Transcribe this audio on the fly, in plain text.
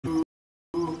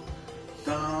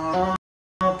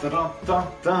Move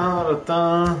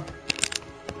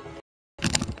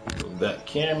that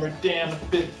camera down a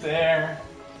bit there.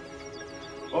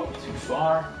 Oh, too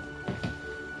far.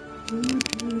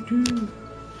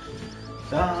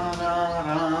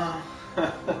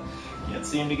 Can't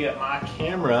seem to get my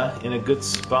camera in a good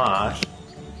spot.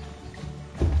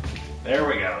 There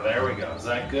we go, there we go. Is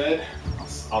that good?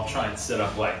 I'll try and sit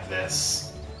up like this.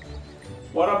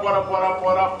 What up, what up, what up,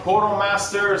 what up? Portal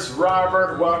Masters,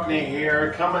 Robert Welkney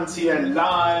here, coming to you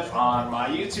live on my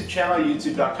YouTube channel,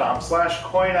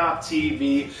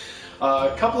 youtube.com/CoinOpTV.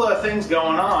 A couple of things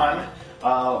going on.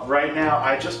 Right now,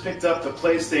 I just picked up the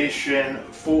PlayStation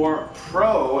 4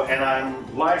 Pro, and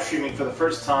I'm live streaming for the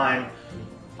first time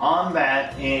on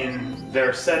that in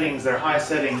their settings, their high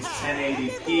settings,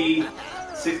 1080p,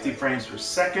 60 frames per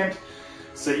second.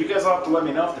 So you guys will have to let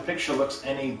me know if the picture looks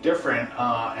any different,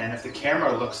 and if the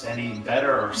camera looks any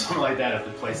better or something like that if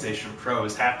the PlayStation Pro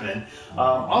is happening.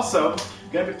 Also,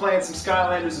 going to be playing some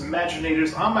Skylanders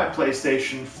Imaginators on my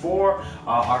PlayStation 4.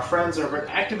 Our friends over at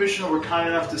Activision were kind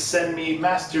enough to send me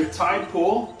Master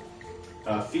Tidepool,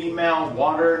 female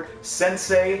water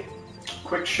Sensei,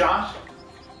 Quickshot,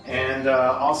 and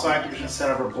also Activision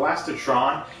sent over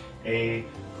Blaster-Tron, a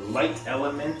Light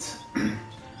Element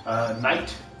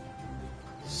Knight.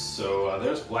 So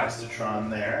there's Blaster-Tron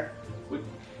there.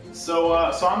 So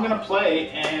I'm gonna play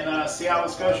and see how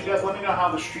this goes. You guys, let me know how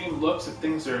the stream looks, if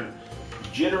things are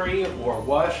jittery or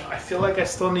what. I feel like I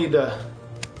still need to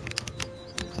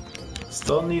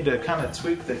kind of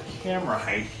tweak the camera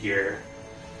height here.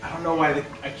 I don't know why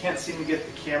I can't seem to get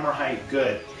the camera height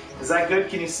good. Is that good?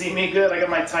 Can you see me good? I got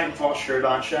my Titanfall shirt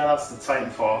on. Shout outs to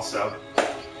Titanfall. So.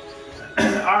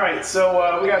 Alright,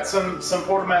 so we got some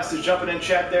Portal Masters jumping in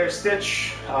chat there.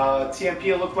 Stitch,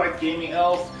 TMP look like Gaming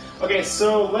Elf. Okay,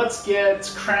 so let's get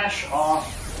Crash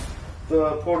off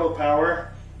the portal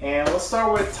power, and let's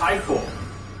start with Tidepool.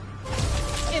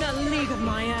 In a league of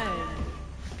my own.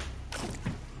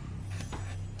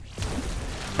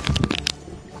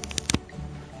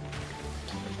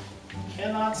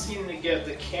 Cannot seem to get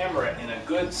the camera in a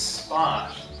good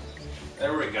spot.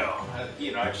 There we go. I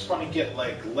just want to get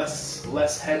like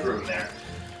less headroom there.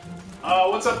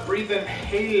 What's up, Breathin'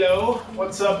 Halo?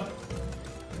 What's up,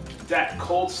 that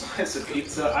cold slice of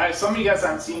pizza? Some of you guys I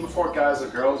haven't seen before, guys or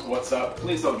girls. What's up?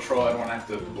 Please don't troll. I don't have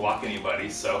to block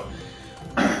anybody. So,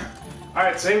 all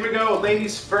right. So here we go,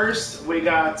 ladies first. We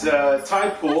got Tidepool.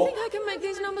 I think I can make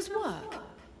these numbers work.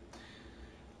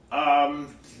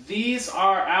 These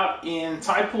are out in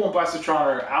Tidepool and Blaster-Tron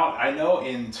are out, I know,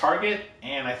 in Target,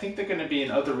 and I think they're going to be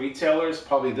in other retailers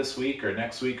probably this week or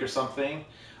next week or something.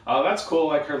 That's cool.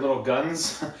 Like her little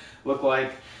guns look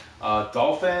like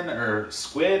dolphin or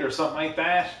squid or something like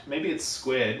that. Maybe it's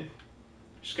squid.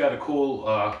 She's got a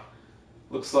cool,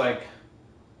 looks like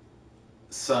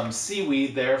some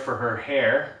seaweed there for her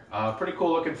hair. Pretty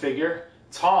cool looking figure.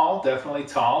 Tall, definitely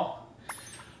tall.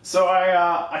 So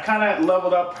I kind of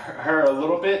leveled up her a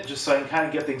little bit just so I can kind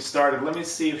of get things started. Let me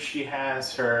see if she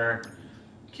has her...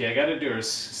 Okay, I got to do her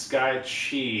Sky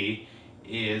Chi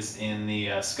is in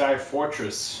the Sky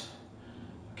Fortress.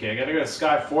 Okay, I got to go to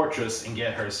Sky Fortress and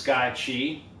get her Sky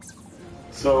Chi.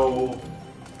 So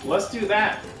let's do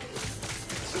that.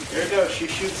 There it goes. She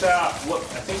shoots out... Look,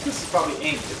 I think this is probably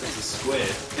ink if it's a squid.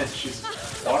 She's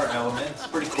water element. It's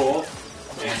pretty cool.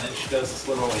 And then she does this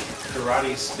little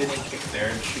karate spinning kick there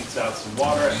and shoots out some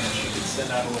water, and then she can send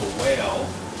out a little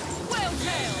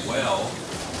whale.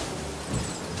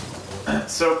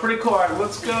 So pretty cool. All right,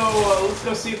 let's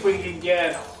go see if we can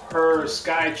get her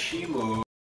Sky Chi move.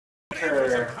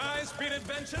 Her.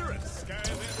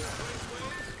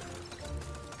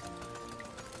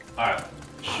 All right.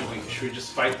 Should we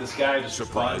just fight this guy? Just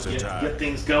surprise attack. Get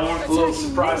things going. A little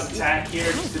surprise attack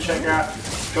here just to check her out.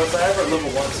 Because I have her level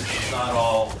 1 so she's not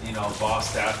all,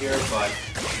 bossed out here, but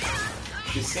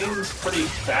she seems pretty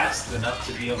fast enough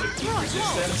to be able to keep her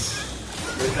distance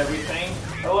with everything.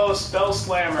 Hello, Spell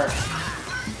Slammer.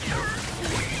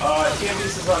 TMB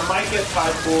says I might get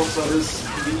Tidepool, so this is a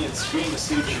convenient stream to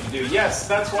see what you can do. Yes,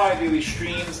 that's why I do these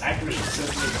streams. Activision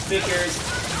sends me the figures.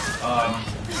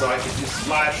 So I can do some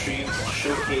live streams and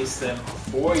showcase them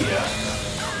for you.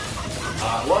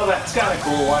 Well, that's kind of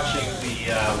cool watching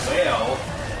the whale.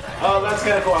 Oh, that's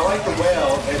kind of cool. I like the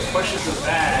whale. It pushes it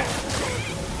back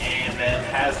and then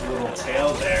has a little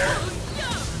tail there.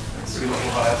 So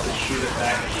we'll have to shoot it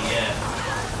back at the end.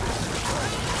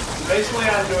 So basically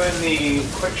I'm doing the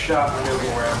quick shot maneuver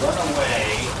where I run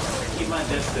away, keep my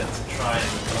distance, and try and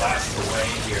blast away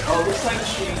here. Oh, it looks like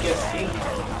she gets ink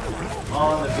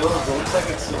on the buildings. It looks like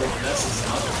it sort of messes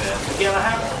up a bit. Again,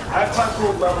 I have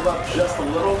Tidepool leveled up just a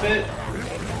little bit.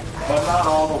 but not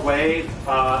all the way.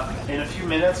 In a few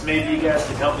minutes, maybe you guys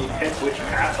can help me pick which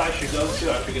path I should go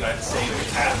to. I figured I'd save a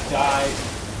path guide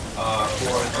for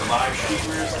the live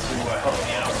streamers to help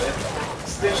me out with.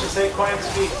 Stitch to say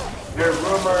CoinOpTV, there's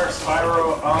rumor,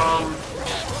 Spyro.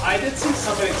 I did see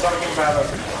somebody talking about a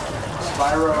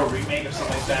Spyro remake or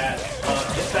something like that.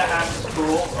 If that happens,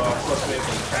 cool. Of course, we have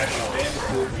the Crash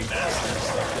Bandicoot remaster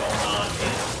stuff going on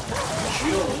in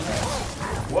June.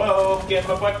 Whoa, getting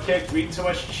my butt kicked, reading too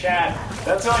much chat.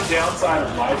 That's the only downside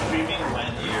of live streaming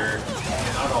when you're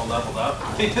not all leveled up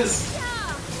is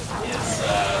you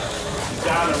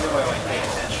gotta really like pay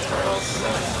attention or else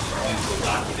things will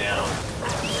knock you down.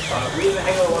 Reading the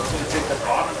Halo wants me to take the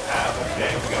bottom path.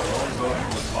 Okay, we got one vote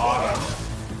from the bottom.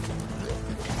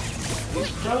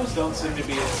 These pros don't seem to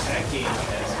be attacking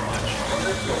as much. I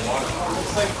wonder if the water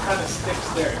looks like it kind of sticks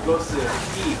there. It goes to the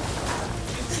heat.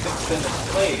 Sticks into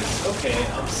place. Okay,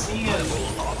 I'm seeing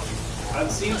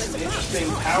some interesting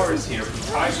powers here from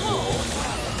Tidepool.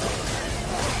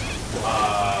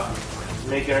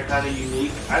 Making it kind of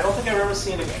unique. I don't think I've ever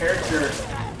seen a character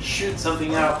shoot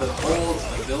something out that holds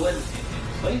a villain in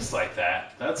place like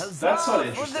that. That's sort of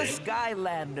interesting.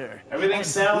 Skylander. Everything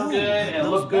sounds good and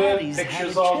look good.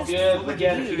 Pictures all good.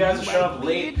 Again, if you guys are showing up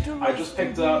late, I just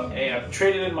picked up I've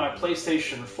traded in my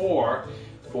PlayStation 4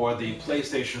 for the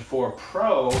PlayStation 4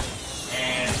 Pro,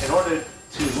 and in order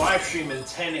to live stream in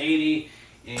 1080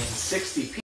 in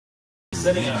 60p,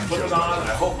 setting I put it on.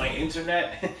 I hope my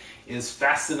internet is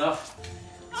fast enough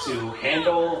to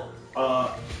handle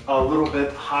a little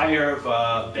bit higher of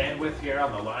bandwidth here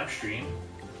on the live stream.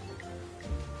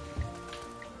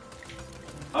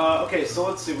 Okay, so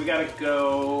let's see. We gotta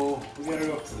go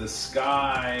up to the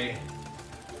Sky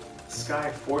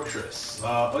Fortress.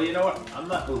 Oh, you know what? I'm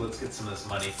not. Oh, let's get some of this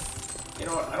money. You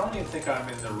know what? I don't even think I'm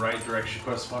in the right direction. Of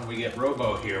course, when we get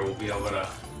Robo here, we'll be able to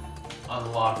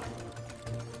unlock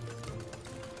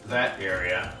that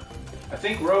area. I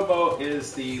think Robo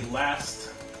is the last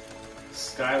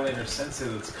Skylanders Sensei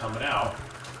that's coming out.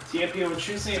 TMP, when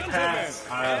choosing a path,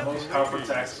 most powerful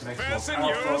attacks makes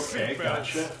more powerful. Okay,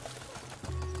 gotcha.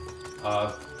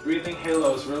 Breathing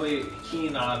Halo is really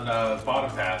keen on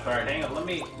bottom path. Alright, hang on, let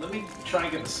me try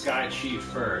and get the Sky Chief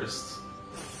first.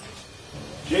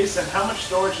 Jason, how much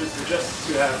storage does Injustice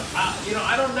 2 have? You know,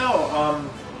 I don't know.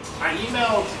 I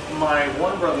emailed my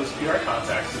Warner Brothers PR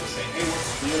contacts and saying, hey,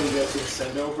 what's the deal? You guys can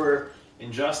send over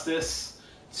Injustice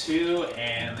 2,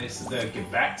 and they said they'd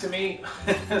get back to me.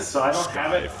 So I don't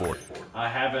have it. I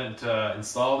haven't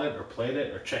installed it or played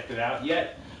it or checked it out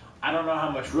yet. I don't know how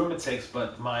much room it takes,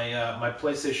 but my my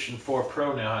PlayStation 4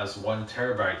 Pro now has 1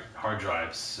 terabyte hard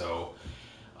drive, so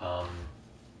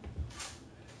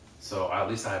at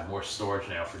least I have more storage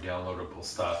now for downloadable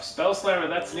stuff. Spell Slammer,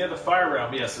 that's near the Fire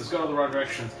Realm. Yes, it's going in the wrong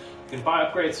direction. You can buy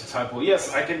upgrades for Tidepool. Yes,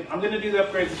 I can. I'm going to do the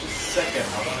upgrades in just a second.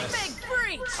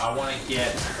 I want to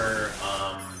get her.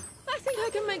 I think I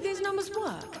can make these numbers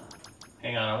work.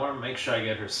 Hang on, I want to make sure I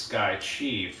get her Sky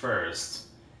Chi first.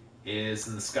 Is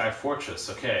in the Sky Fortress.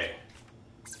 Okay.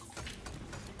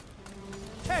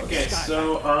 Okay,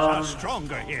 so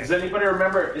does anybody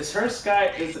remember? Is her Sky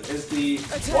is the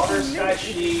Water Sky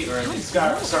Chi or the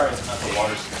Sky? Sorry, not the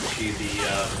Water Sky Chi. The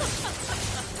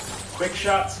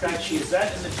Quickshot Sky Chi. Is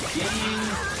that in the beginning?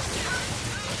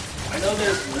 I know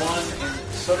there's one in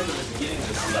sort of in the beginning of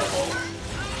this level,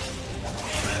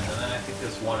 and then I think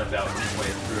there's one about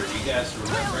midway through. Do you guys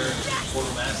remember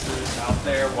Portal Masters out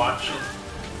there watching?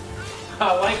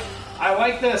 I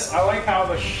like this. I like how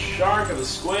the shark or the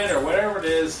squid or whatever it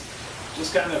is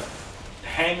just kind of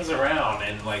hangs around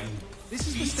and like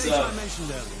beats up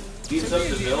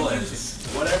the villains,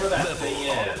 whatever that thing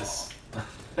is.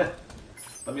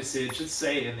 Let me see. It should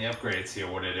say in the upgrades here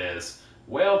what it is.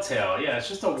 Whale tail. Yeah, it's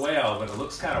just a whale, but it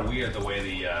looks kind of weird the way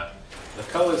the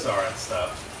colors are and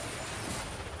stuff.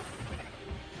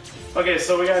 Okay,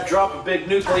 so we gotta drop a big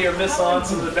nuclear missile on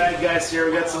some of the bad guys here.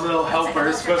 We got some little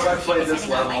helpers. Of course, I've played this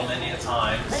level many a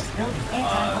times.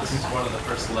 This is one of the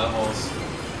first levels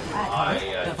I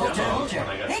demoed when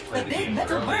I got to play the game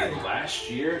early last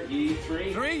year,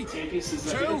 E3. TMP says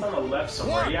I think it's on the left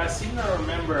somewhere. Yeah, I seem to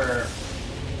remember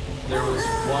there was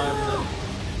one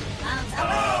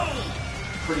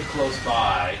pretty close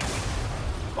by.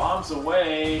 Bombs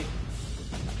away.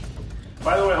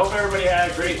 By the way, hope everybody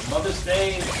had a great Mother's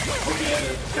Day. Hope you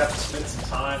got to spend some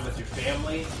time with your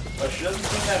family. But she doesn't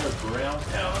seem to have a ground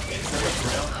pound. Okay, instead of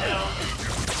ground pound,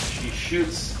 she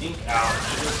shoots ink out.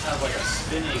 She just has like a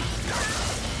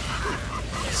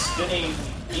spinning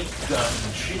ink gun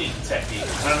shooting technique.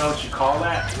 I don't know what you call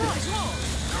that.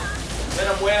 Get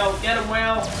him, whale! Get him,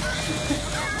 whale!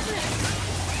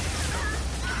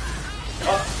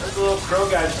 Oh, there's a little crow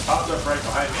guy just popped up right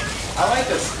behind me. I like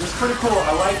this. This is pretty cool.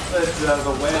 I like that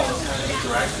the whale is kind of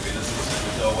interactive. It doesn't seem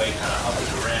to go away, kind of up and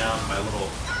around.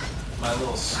 My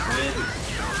little squid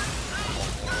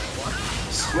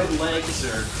legs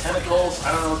or tentacles.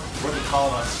 I don't know what they call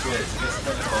it on squids. I guess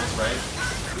tentacles, right?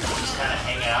 Just kind of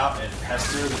hang out and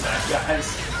pester the bad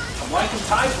guys. I'm liking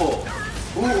Tidepool.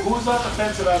 Who's on the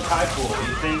fence about Tidepool?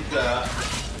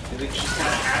 You think she's kind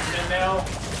of happening now?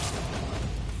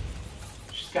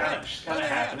 She's kind of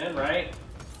happening, right?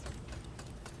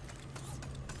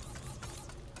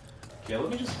 Okay,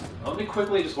 let me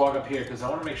quickly just walk up here because I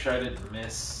want to make sure I didn't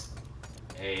miss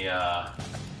a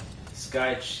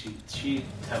Sky Chi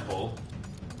Temple.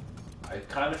 I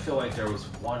kind of feel like there was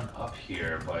one up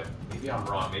here, but maybe I'm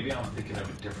wrong. Maybe I'm thinking of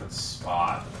a different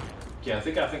spot. Yeah, I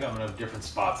think I'm in a different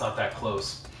spot. It's not that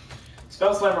close.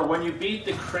 Spell Slammer, when you beat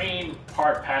the crane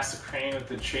part past the crane with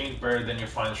the chain bird, then you'll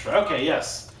find the shrine. Okay,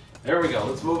 yes. There we go.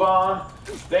 Let's move on.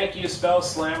 Thank you, Spell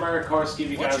Slammer. Of course,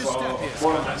 give you guys all a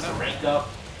quarter nice to rank up.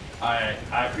 I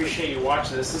appreciate you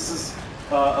watching this. This is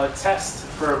a test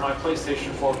for my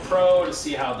PlayStation 4 Pro to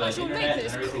see how the internet and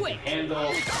everything can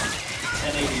handle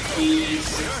 1080p,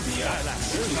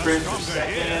 60 frames per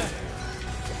second.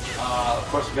 Of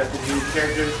course, we got the new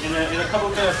characters. In a couple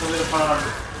of minutes, we're going to put on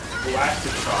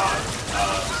Blaster-Tron.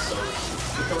 So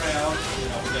stick around. You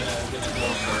know, we're gonna go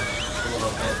for a little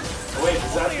bit. Oh, wait,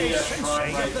 is that the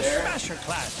shrine right there? Smasher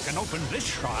class can open this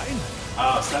shrine.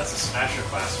 Oh, so that's a Smasher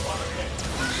class one. Okay.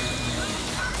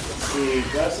 Let's see.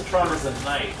 Blaster-Tron is a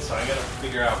knight, so I gotta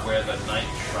figure out where the knight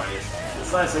shrine is.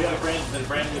 It's nice. I got a brand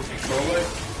new controller.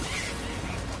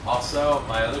 Also,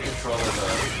 my other controller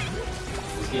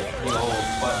was getting pretty old.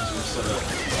 Buttons were sort of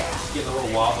getting a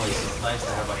little wobbly, so it's nice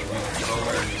to have like a new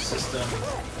controller, a new system.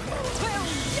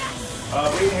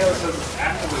 Reading here says it's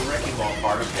after the wrecking ball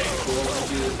part. Okay, cool. Let's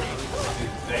do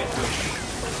vanquish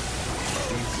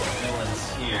these villains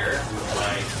here with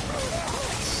my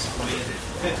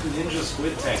ninja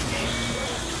squid technique.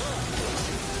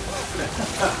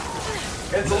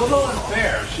 It's a little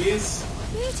unfair. She's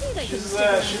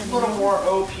a little more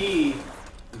OP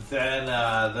than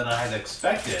I had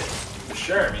expected, for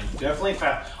sure. I mean, definitely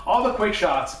fast. All the quick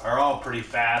shots are all pretty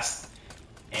fast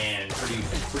and pretty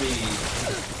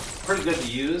good to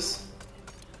use.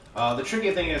 The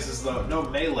tricky thing is no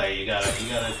melee. You gotta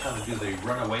kind of do the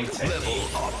runaway technique.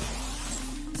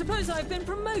 Suppose I've been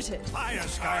promoted. Hiya,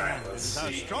 Skylanders. Let's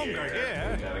see Stronger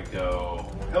here. We gotta go.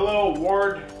 Hello,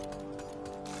 Ward.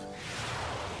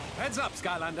 Heads up,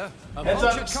 Skylander. A Heads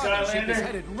up, vulture cargo ship is Skylander.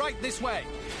 headed right this way.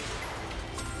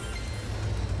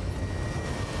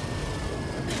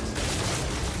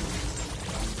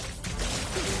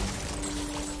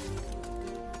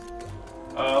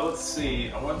 Let's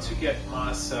see. I want to get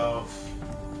myself.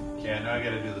 Okay, I know I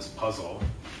gotta do this puzzle.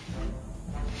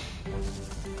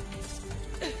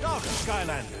 Dog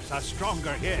Skylanders are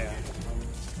stronger here.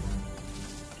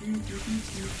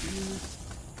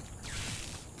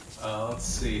 Let's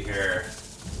see here.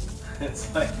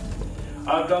 It's like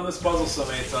I've done this puzzle so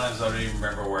many times I don't even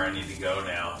remember where I need to go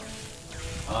now.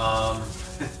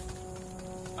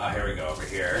 Here we go, over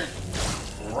here.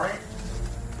 Right.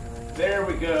 There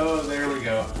we go, there we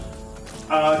go.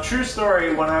 True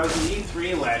story, when I was at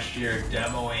E3 last year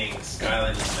demoing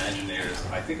Skylanders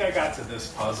Imaginators, I think I got to this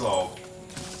puzzle,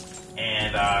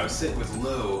 and I was sitting with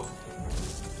Lou,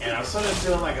 and I was sort of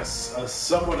doing like a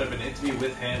somewhat of an interview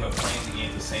with him, but playing the game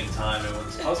at the same time, and when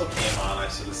this puzzle came on, I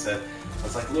sort of said, I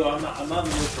was like, Lou, I'm not in the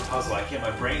mood for puzzle, I can't,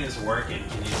 my brain is working,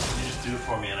 can you just do it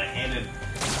for me? And I handed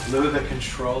Lou the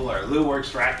controller. Lou works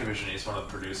for Activision, he's one of the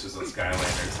producers of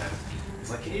Skylanders, and he's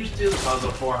like, can you just do the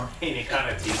puzzle for me? And he kind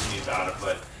of teased me about it,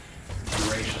 but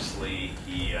graciously,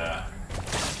 he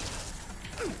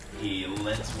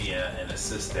lent me an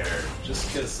assist there. Just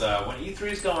because when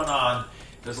E3 is going on,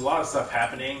 there's a lot of stuff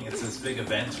happening. It's this big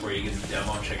event where you get to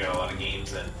demo and check out a lot of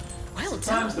games, and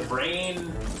sometimes the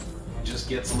brain just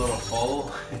gets a little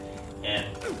full and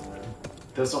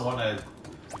doesn't want to,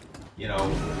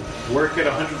 work at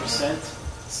 100%.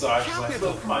 So I was like,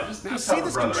 look, come on, just see help a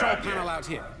this brother control out panel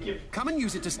here. out here. Come and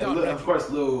use it to start. And of course,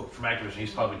 Lou from Activision,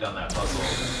 he's probably done that puzzle,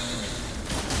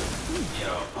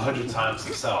 100 times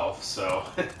himself. So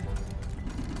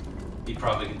he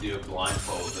probably can do it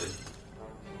blindfolded.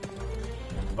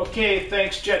 Okay,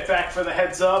 thanks Jetpack for the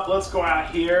heads up. Let's go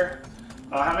out here.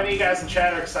 How many of you guys in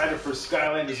chat are excited for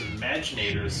Skylanders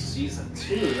Imaginators Season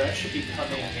 2? That should be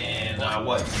coming in,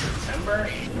 September?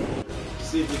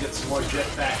 See if we get some more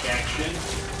jetpack action.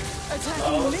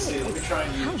 Let's see, let me try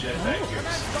and use jetpack here.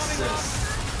 Assist.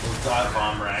 A little dive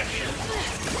bomber action.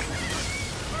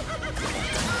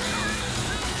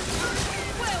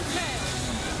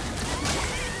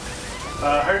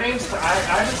 Her name's... I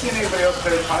haven't seen anybody else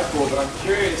play Tidepool, but I'm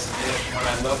curious if when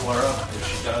I level her up, if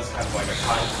she does have like a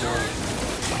Tidepool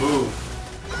move.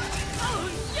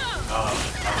 I'm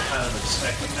kind of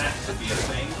expecting that to be a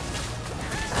thing.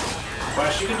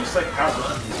 But she can just like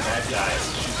outrun these bad guys.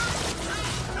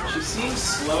 She seems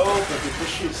slow, but because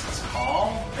she's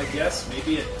tall, I guess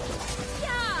maybe it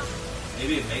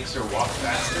makes her walk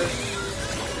faster.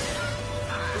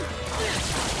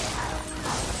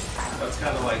 That's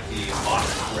kind of like the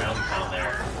lost ground pound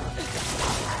there.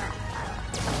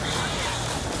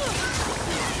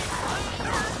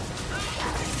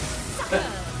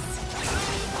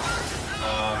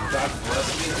 God bless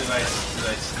me, did I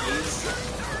sneeze?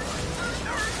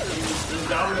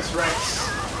 Indominus Rex.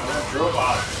 I want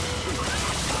Drobot.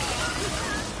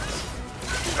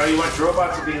 Oh, you want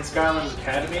Drobot to be in Skylanders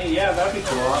Academy? Yeah, that'd be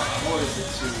cool. I'm always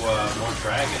into more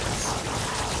dragons.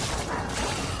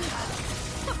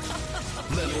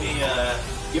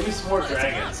 Give me some more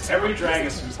dragons. Every dragon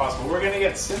is possible. We're gonna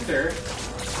get Cinder.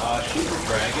 She's a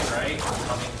dragon, right?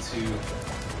 Coming to...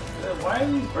 Why are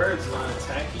these birds not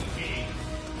attacking me?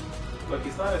 Look,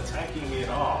 he's not attacking me at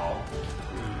all.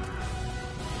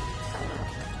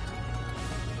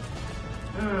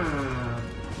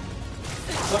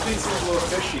 Something seems a little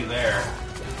fishy there.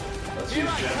 Let's use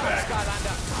Jetpack.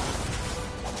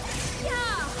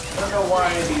 I don't know why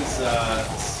these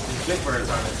big birds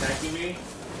aren't attacking me.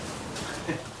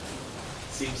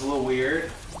 Seems a little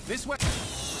weird. This way.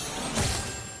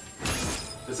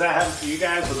 Does that happen for you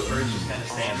guys where the birds just kind of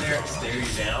stand there and stare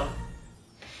you down?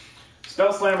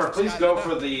 Spell Slammer, please go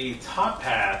for the top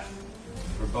path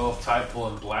for both Tidepool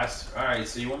and Blast. Alright,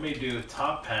 so you want me to do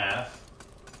top path.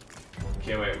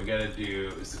 Okay, wait, we gotta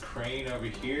do... Is the crane over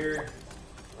here?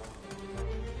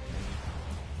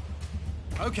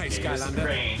 Okay,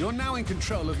 Skylander, you're now in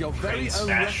control of your very own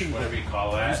wrecking ball. Whatever you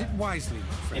call that. Use it wisely, my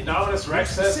friend. Indominus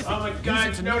Rex says, oh my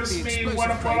god, notice me,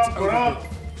 what up?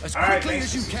 As Alright, quickly thanks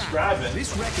as you for can. subscribing.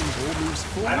 This wrecking ball moves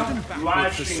forward I and don't backward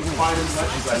live for stream swings. quite as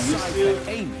much as I used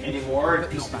to anymore,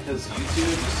 but just not because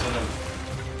YouTube is sort of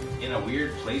in a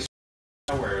weird place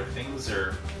where things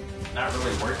are not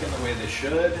really working the way they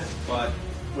should. But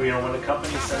you know, when a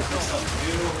company sends me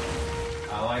something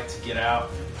new, I like to get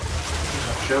out,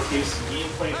 showcase some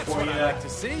gameplay for you,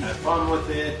 have fun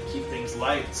with it, keep things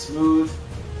light and smooth.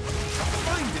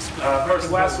 First,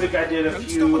 last week I did a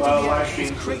few live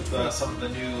streams with some of the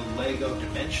new LEGO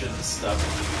Dimensions stuff.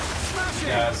 You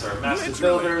guys are massive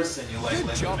builders and you like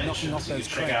LEGO Dimensions, so you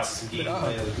can check out some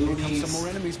gameplay of the Goonies and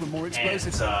Hermione,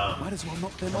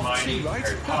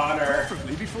 Harry Potter,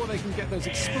 before they can get those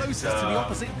explosives to the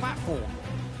opposite platform.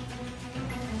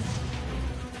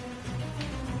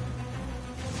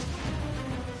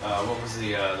 What was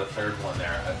the third one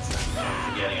there?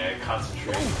 I'm forgetting. I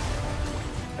concentrate.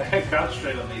 I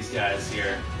concentrate on these guys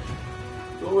here.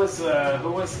 What was the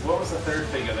third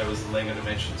figure that was in LEGO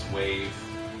Dimensions Wave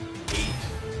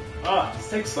 8? This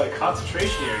takes like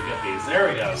concentration here to get these. There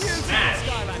we go. Smash!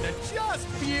 Skylander, just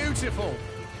beautiful.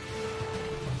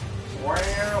 Wow.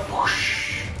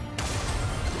 Whoosh.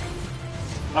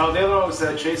 Oh, the other one was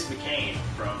Chase McCain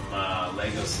from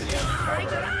LEGO City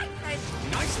Undercover.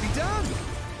 Nicely done.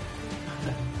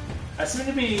 I seem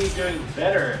to be doing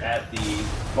better at the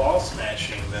ball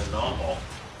smashing than normal.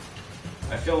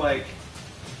 I feel like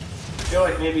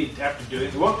maybe after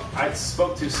doing... Whoop! I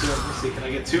spoke too soon. Let's see, can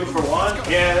I get 2 for 1?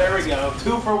 Yeah, there we go.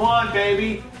 2 for 1,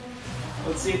 baby!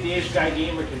 Let's see if the H-Guy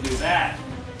Gamer can do that.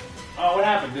 Oh, what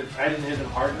happened? I didn't hit him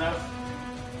hard enough?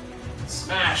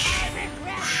 Smash!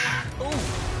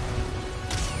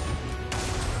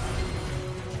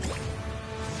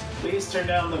 Please turn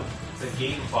down the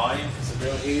game volume because I'm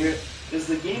really here. Is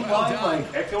the game volume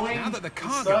like echoing? Now that the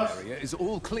cargo stuff? area is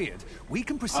all cleared, we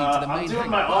can proceed to the main I'm doing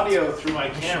hangar. my audio through my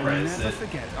camera. Is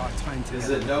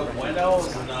it no bueno?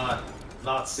 Is it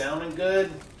not sounding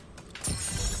good?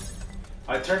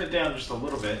 I turned it down just a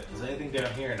little bit. Is anything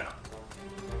down here now?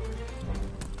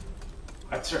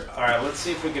 Alright, let's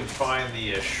see if we can find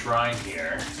the shrine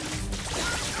here.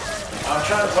 I'm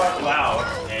trying to talk loud,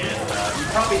 and you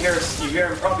probably hear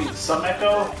probably some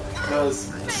echo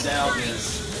because the sound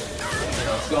is,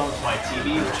 it's going to my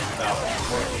TV, which is about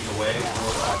 4 feet away, 4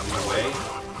 or 5 feet away.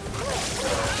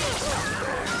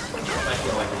 So it might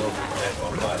feel like a little bit of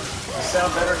echo, but you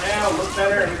sound better now, look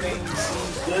better, everything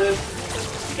seems good.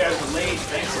 You guys are late.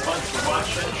 Thanks a bunch for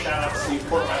watching. Shout out to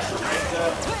Portmaster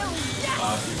Ranka.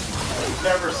 If you've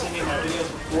never seen any of my videos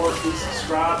before, please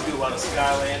subscribe. We do a lot of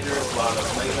Skylanders, a lot of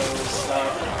LEGO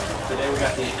stuff. Today we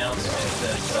got the announcement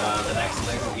that the next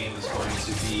LEGO game is going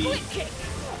to be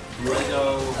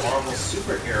LEGO Marvel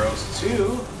Superheroes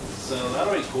 2. So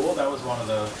that'll be cool. That was one of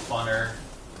the funner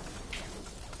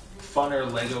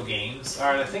funner Lego games.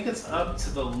 Alright, I think it's up to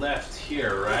the left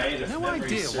here, right? If No memory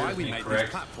idea serves why we me made correct.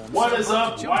 these platforms What so is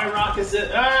hard up? to jump Y-Rock is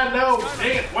it? Ah, no!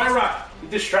 Dang it! Y-Rock! You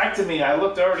distracted me. I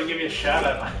looked over to give you a shout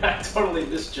out. I totally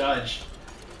misjudged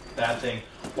that thing.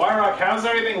 Y-Rock, how's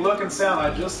everything look and sound?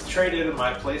 I just traded in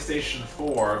my PlayStation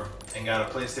 4 and got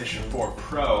a PlayStation 4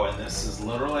 Pro, and this is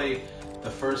literally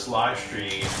the first live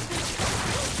stream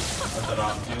that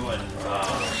I'm doing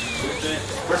with it.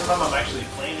 First time I'm actually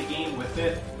playing a game with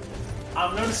it.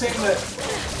 I'm noticing that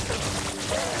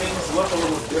things look a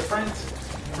little different.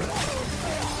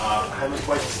 I haven't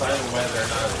quite decided whether or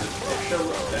not the picture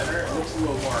looks better. It looks a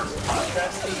little more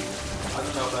contrasty. I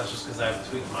don't know if that's just because I've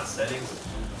tweaked my settings.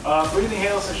 Breathing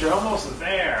Halo says you're almost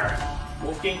there.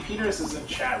 Wolfgang Peters is in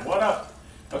chat. What up?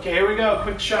 Okay, here we go.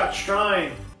 Quickshot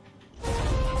Shrine.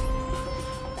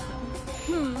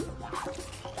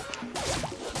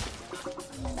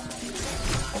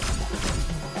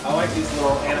 I like these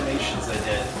little animations they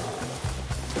did.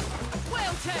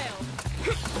 Whale tail.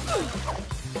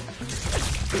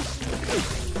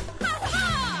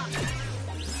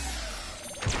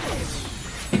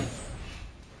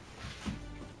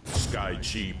 Sky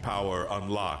Chi power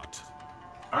unlocked.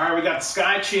 Alright, we got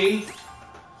Sky Chi.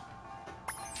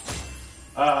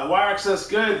 Wyrock says,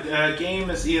 good.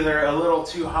 Game is either a little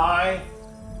too high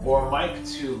or mic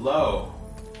too low.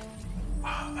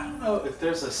 I don't know if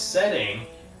there's a setting.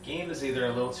 Game is either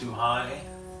a little too high.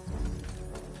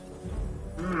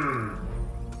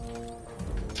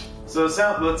 So it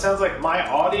sounds like my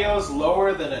audio is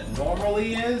lower than it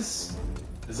normally is.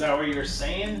 Is that what you're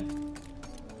saying?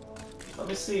 Let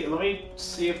me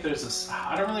see if there's a.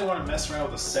 I don't really want to mess around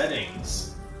with the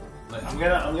settings. I'm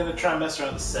gonna try and mess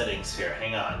around with the settings here.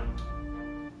 Hang on.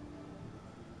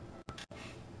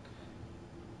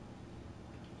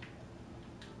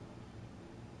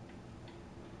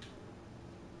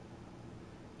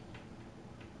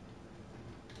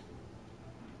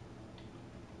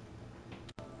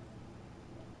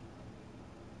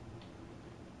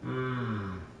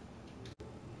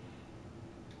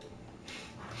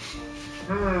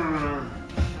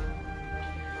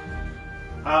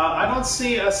 I don't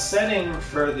see a setting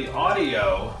for the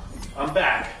audio. I'm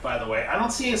back, by the way. I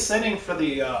don't see a setting for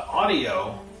the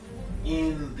audio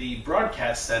in the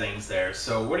broadcast settings there.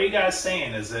 So what are you guys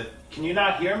saying? Can you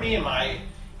not hear me? Do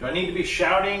I need to be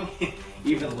shouting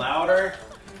even louder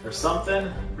or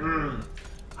something?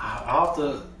 I'll have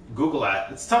to Google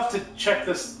that. It's tough to test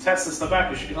this stuff out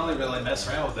because you can only really mess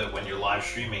around with it when you're live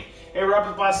streaming. Hey,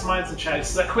 Robert Blast Minds in chat. He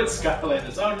says, I quit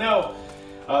Skylanders. Oh no!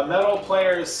 Metal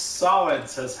Players Solid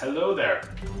says, hello there.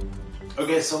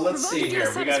 Okay, so let's see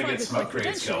here. We gotta get some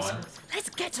upgrades going. Let's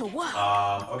get to work.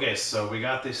 Okay, so we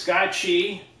got the Sky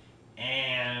Chi,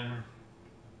 and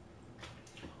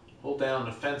hold down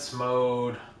defense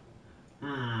mode.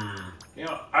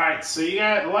 Alright, so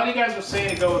a lot of you guys were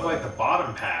saying to go with like the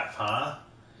bottom path, huh?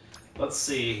 Let's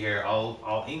see here.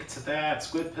 I'll ink to that.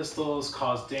 Squid pistols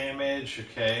cause damage.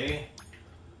 Okay.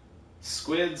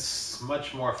 Squids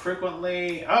much more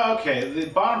frequently. Oh, okay. The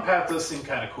bottom path does seem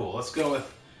kind of cool. Let's go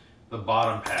with the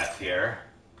bottom path here.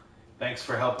 Thanks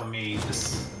for helping me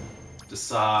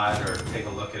decide or take a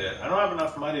look at it. I don't have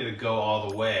enough money to go all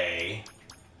the way,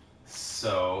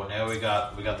 so now we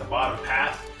got the bottom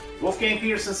path. Wolfgang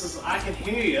Peterson says, I can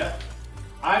hear you.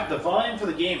 The volume for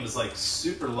the game is like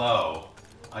super low.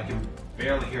 I can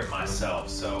barely hear it myself.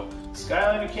 So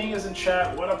Skylander King is in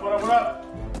chat. What up, what up, what up?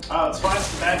 Let's find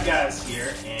some bad guys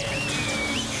here and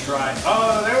try.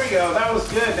 Oh, there we go. That was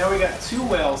good. Now we got 2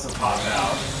 whales that pop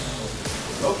out.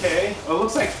 Okay. Oh, it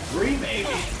looks like 3 maybe.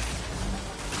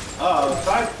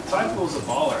 Tidepool's a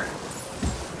baller.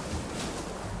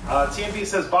 TMP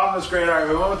says bottom is great. Alright,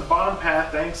 we went with the bottom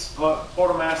path. Thanks,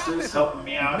 Portal Masters, helping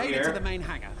me out here. To the main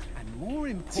hangar. And more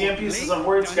TMP says I'm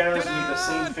worried Skylanders will be the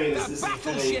same fate as Disney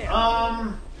Infinity.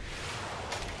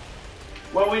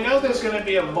 Well, we know there's going to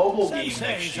be a mobile game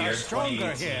next year,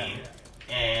 2018.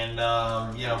 And,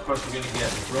 of course we're going to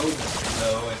get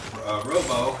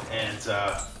Robo and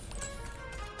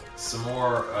some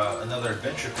more, another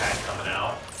adventure pack coming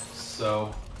out.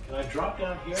 So, can I drop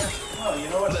down here? Oh, you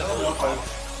know what? I don't know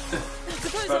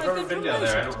if I've ever been down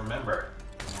there. I don't remember.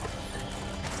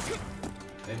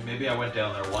 Maybe I went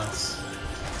down there once.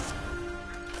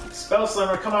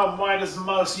 Spellslammer, come on, why does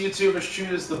most YouTubers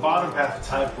choose the bottom path of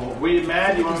Tidepool? Were you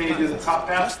mad? You want me to do the top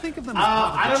path?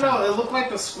 I don't know. It looked like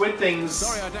the squid things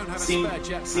seem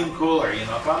cooler. You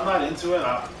know, if I'm not into it,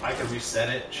 I can reset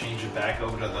it, change it back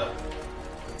over to the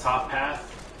top path.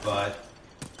 But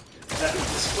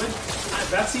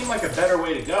that seemed like a better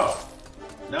way to go.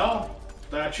 No?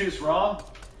 Did I choose wrong?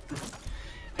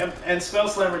 And Spell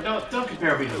Slammer, don't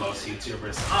compare me to most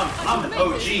YouTubers. I'm an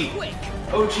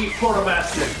OG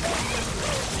Quartermaster.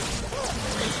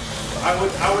 I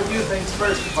would do things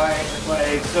first if I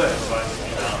could, but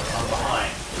you know I'm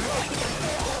behind.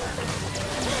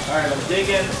 All right, I'm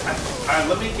digging. All right,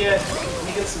 let me get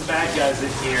some bad guys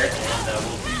in here, and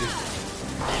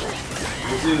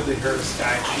we'll do the Her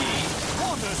Sky Chi.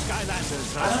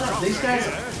 I don't know. These guys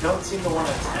don't seem to want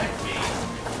to attack me.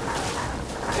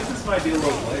 I think this might be a little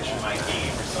glitch in my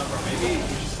game or something. Or maybe you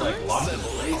just like locked in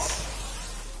place.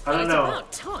 I don't know.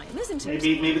 About time, isn't it?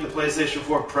 Maybe the PlayStation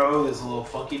 4 Pro, there's a little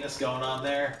funkiness going on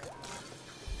there.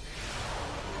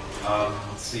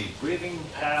 Let's see. Breathing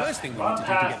path. First thing we need to do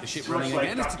to get the ship running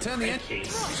again is to turn the engine.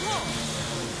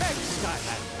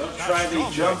 Don't try the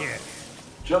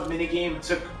jump minigame. It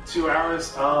took 2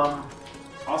 hours.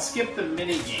 I'll skip the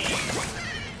minigame.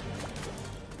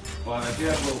 But I do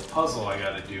have a little puzzle I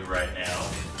gotta do right now.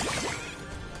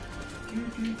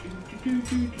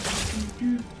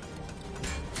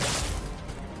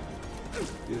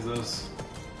 Use those.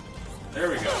 There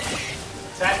we go.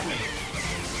 Attack me.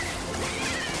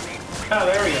 Oh,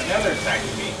 there we go. Now they're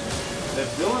attacking me. The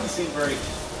villains seem very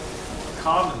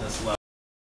calm in this level.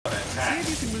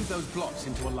 See if you can move those blocks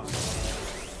into a line.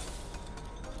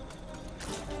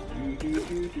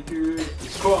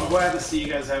 It's cool. I'm glad to see you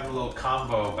guys have a little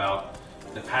combo about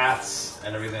the paths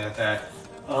and everything like that.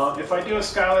 If I do a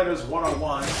Skylanders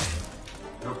 101,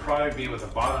 it'll probably be with a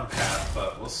bottom path,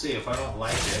 but we'll see. If I don't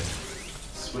like it,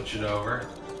 switch it over.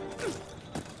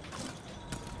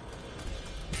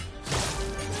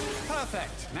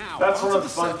 Perfect. Now, that's one of the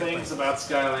fun things about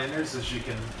Skylanders is you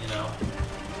can, you know,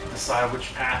 decide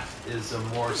which path is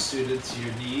more suited to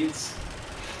your needs.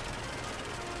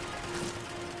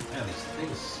 Man, these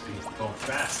things be going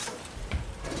fast.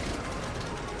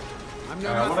 I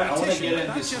want to get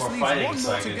into some more fighting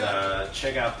so I can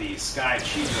check out the Sky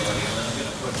Chi ability, and then I'm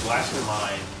going to put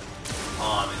Blaster-Tron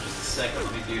on in just a second.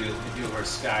 Let me do her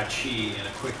Sky Chi in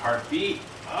a quick heartbeat.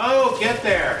 Oh, get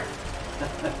there!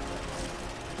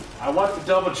 I want the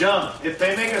double jump. If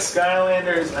they make another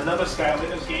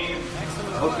Skylanders game,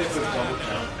 I hope they put a double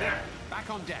jump there. Back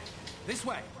on deck. This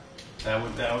way. That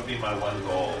would be my one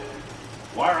goal.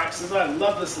 Wyrox says, I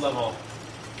love this level.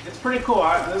 It's pretty cool.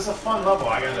 This is a fun level,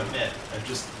 I gotta admit.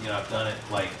 I've done it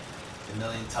like a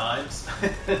million times.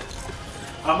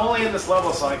 I'm only in this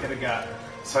level so I could get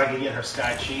her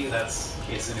Sky Chi. That's in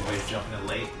case anybody's jumping in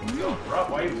late and going, Rob,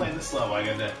 why are you playing this level? I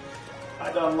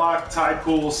gotta unlock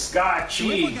Tidepool Sky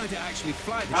Chi.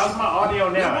 How's my audio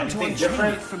now? Anything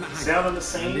different? Sounding the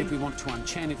same? And if we want to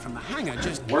unchain it from the hanger,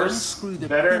 just worse, unscrew the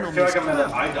better. pin I on feel like this I'm at an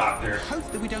curve. eye doctor.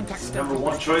 Hope that we don't Number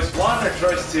one, choice 1 or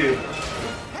choice 2?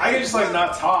 I can just like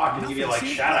not talk and give you like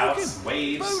shout outs,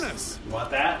 waves. Bonus. You want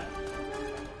that?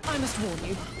 I must warn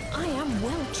you, I am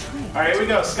well trained. Alright, here we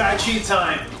go. Sky Chi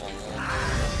time.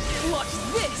 Watch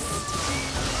this!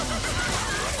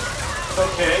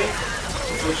 Okay.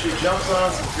 So she jumps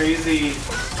on some crazy.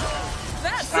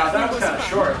 That was kind of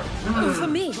short. Oh, for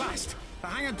me.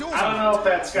 I don't know if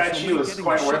that Sky Chi was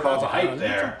quite worth all the hype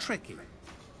there.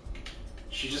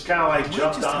 She just kind of like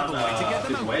jumped on a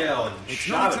big whale and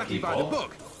shot at people.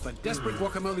 But desperate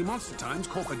guacamole monster times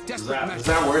call for desperate Was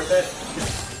that worth it?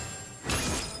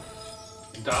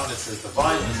 Dominus says the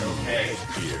volume is okay.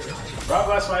 Rob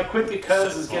Glass, I quit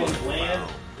because it's getting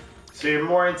bland. So you're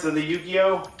more into the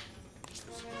Yu-Gi-Oh?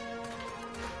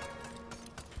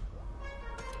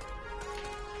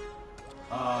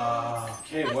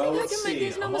 Okay, well, let's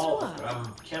see.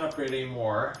 Can't upgrade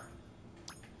anymore.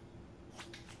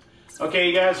 Okay,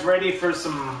 you guys ready for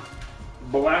some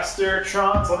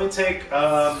Blaster-Trons? Let me take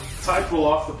Tidepool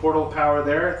off the portal power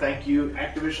there. Thank you,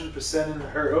 Activision, for sending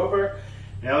her over.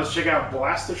 Now let's check out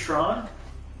Blaster-Tron.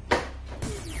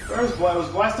 Where was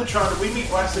Blaster-Tron? Did we meet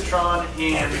Blaster-Tron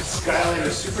in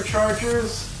Skylanders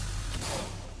Superchargers?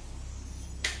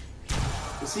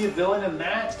 Was he a villain in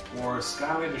that? Or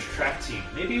Skylanders Trap Team?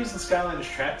 Maybe he was in Skylanders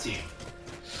Trap Team.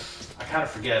 I kind of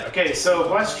forget. Okay, so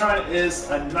Blaster-Tron is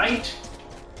a knight.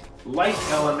 Light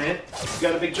Element. He's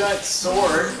got a big giant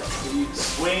sword. You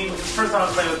swing. It's the first time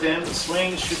I'm playing with him.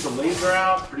 Swing, shoots a laser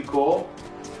out. Pretty cool.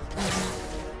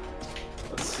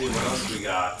 Let's see what else we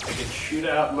got. I can shoot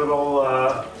out little.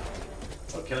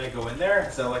 Oh, can I go in there?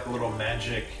 Is that like a little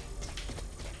magic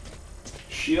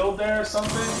shield there or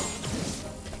something?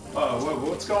 Oh,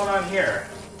 what's going on here?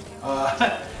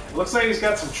 Looks like he's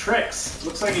got some tricks.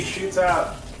 Looks like he shoots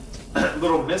out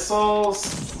little missiles,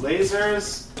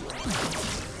 lasers.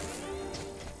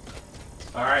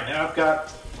 Alright, now I've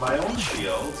got my own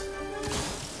shield.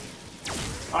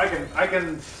 I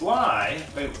can fly.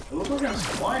 Wait, it looks like I was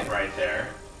flying right there.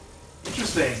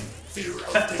 Interesting.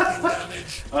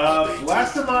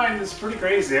 Blaster Mine is pretty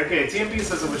crazy. Okay, TMP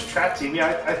says it was Trap Team.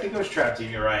 Yeah, I think it was Trap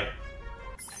Team. You're right.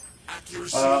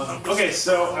 Okay,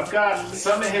 so I've got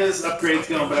some of his upgrades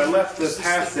going, but I left the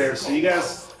path there, so you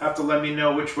guys have to let me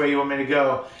know which way you want me to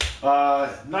go.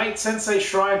 Knight Sensei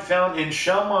Shrine found in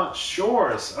Shelmont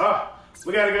Shores.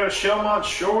 We gotta go to Shelmont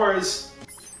Shores.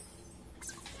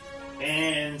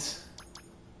 And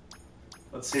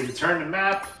let's see, return to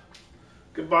map.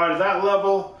 Goodbye to that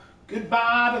level.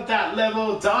 Goodbye to that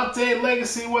level. Dante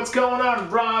Legacy, what's going on?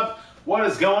 Rob, what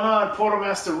is going on? Portal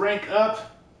Master rank up.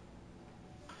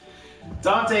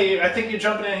 Dante, I think you're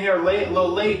jumping in here late, a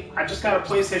little late. I just got a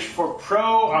PlayStation 4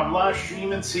 Pro. I'm live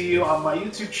streaming to you on my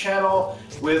YouTube channel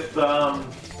with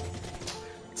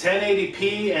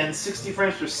 1080p and 60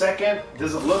 frames per second.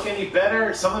 Does it look any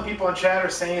better? Some of the people in chat are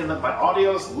saying that my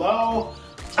audio is low.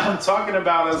 I'm talking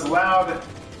about as loud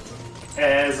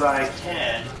as I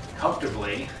can,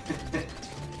 comfortably.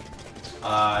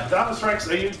 Domus Rex,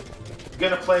 are you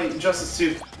gonna play Injustice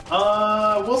 2?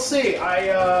 We'll see.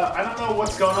 I don't know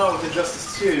what's going on with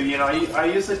Injustice 2. You know, I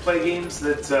usually play games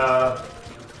that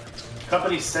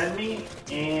companies send me,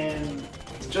 and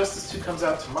Injustice 2 comes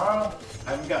out tomorrow.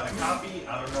 I haven't gotten a copy.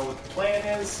 I don't know what the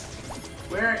plan is.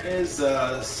 Where is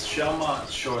Shelmont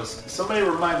Shores? Somebody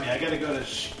remind me. I gotta go to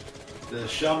the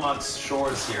Shelmont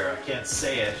Shores here. I can't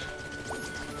say it.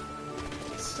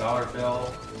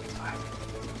 Scholarville. I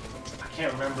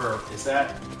can't remember. Is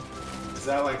that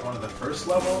like one of the first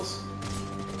levels?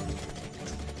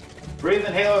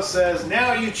 Breathing Halo says,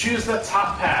 now you choose the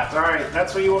top path. Alright,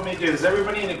 that's what you want me to do. Is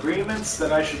everybody in agreements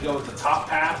that I should go with the top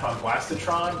path on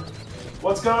Blaster-Tron?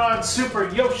 What's going on, Super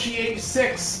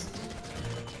Yoshi86?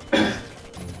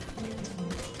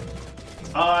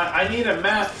 I need a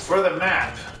map for the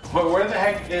map. Where the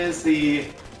heck is the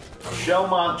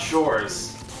Shelmont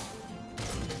Shores?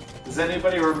 Does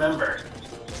anybody remember?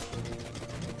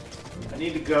 I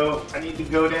need to go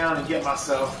down and get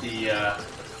myself the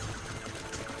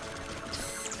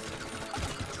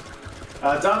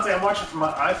Dante, I'm watching from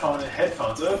my iPhone and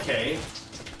headphones. Okay.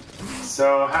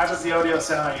 So how does the audio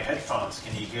sound on your headphones?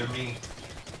 Can you hear me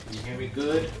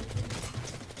good?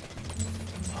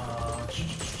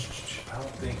 I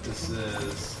don't think this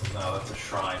is... No, that's a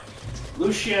shrine.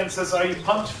 Lucien says, are you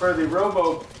pumped for the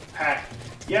Robo pack?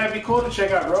 Yeah, it'd be cool to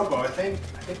check out Robo. I think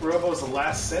Robo's the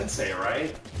last Sensei,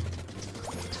 right?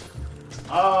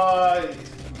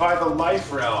 By the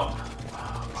Life Realm.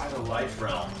 By the Life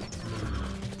Realm.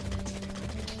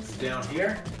 Is it down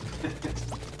here?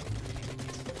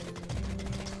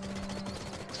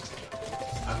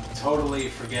 I'm totally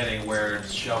forgetting where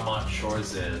Shelmont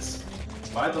Shores is.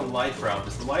 By the Life Realm.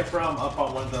 Is the Life Realm up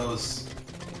on one of those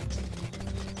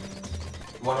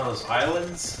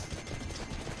islands?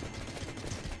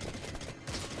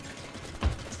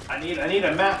 I need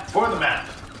a map for the map.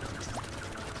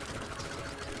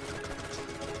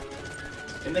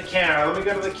 In the cannon. Let me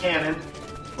go to the cannon.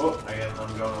 Oh,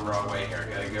 I'm going the wrong way here.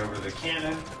 I gotta go over to the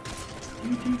cannon.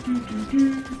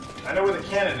 I know where the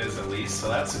cannon is at least, so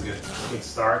that's a good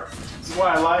start. This is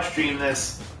why I live stream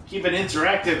this. Keep it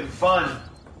interactive and fun.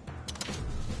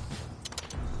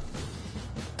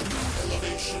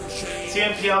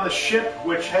 TMP on the ship,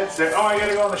 which heads there. Oh, I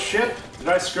gotta go on the ship? Did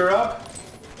I screw up?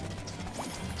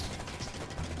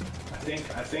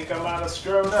 I think I might have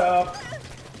screwed up.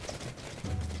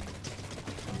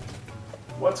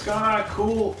 What's going on,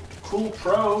 cool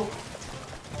pro?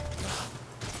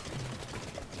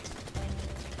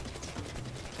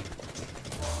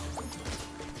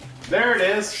 There it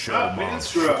is. Oh, we didn't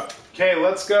screw up. Okay,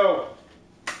 let's go.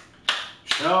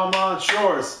 Shelmont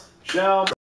Shores.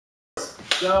 Shelmont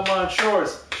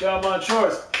Shores. Shelmont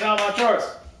Shores. Shelmont Shores.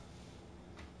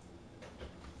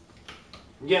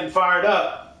 I'm getting fired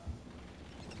up.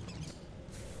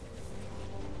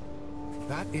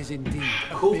 That is indeed.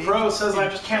 Cool Pro says I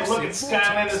just can't look at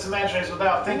Skylanders Imaginators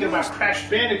without thinking about Crash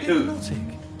Bandicoot.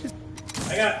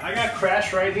 I got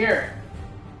Crash right here.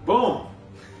 Boom.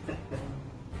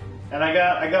 And I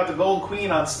got the Golden Queen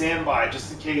on standby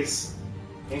just in case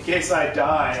I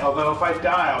die. Although if I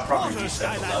die, I'll probably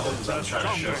reset the level because I'm trying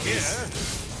to showcase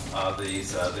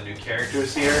the new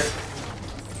characters here.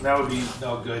 And that would be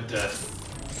no good to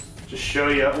just show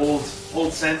you old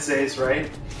senseis,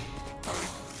 right?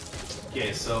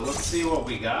 Okay, so let's see what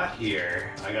we got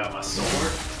here. I got my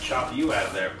sword. Chop you out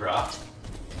of there, bro.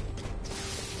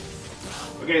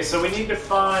 Okay, so we need to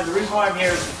find... The reason why I'm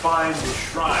here is to find the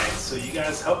shrine. So you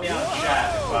guys help me out in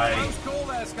chat if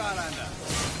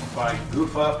I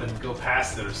goof up and go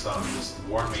past it or something. Just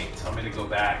warn me. Tell me to go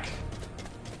back.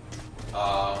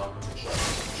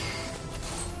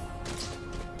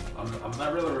 I'm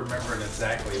not really remembering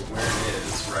exactly where it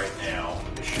is right now.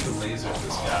 Let me shoot a laser at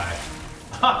this guy.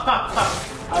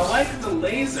 I like the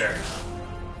laser.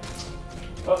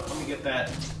 Oh, let me get that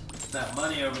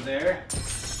money over there.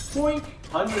 Boink!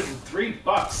 103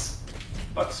 bucks.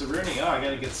 Bucks-a-rooney. Oh, I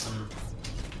gotta get some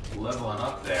leveling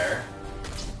up there.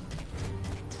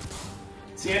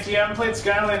 See, Auntie, I haven't played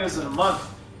Skylanders in a month.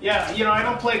 Yeah, you know, I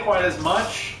don't play quite as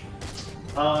much.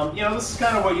 You know, this is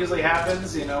kind of what usually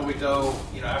happens. You know, we go,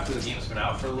 you know, after the game's been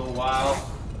out for a little while.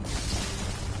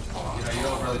 You know, you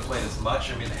don't really play as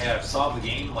much. I mean, hey, I've solved the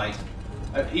game, like,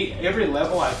 every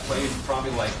level I've played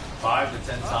probably like 5 to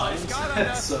 10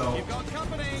 times. So,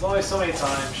 there's only so many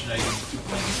times, you know, you can keep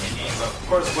playing the same game. But, of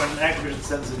course, when Activision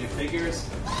sends the new figures,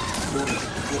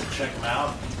 we'll check them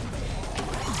out.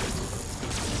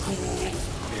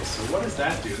 Okay, so what does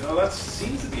that do? Oh, that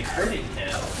seems to be hurting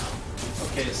him.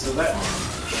 Okay, so that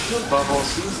shield bubble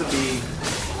seems to be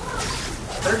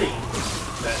hurting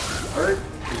that hurt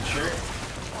creature.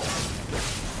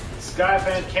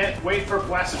 Skyfan can't wait for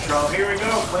Blaster-Tron. Here we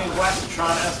go, playing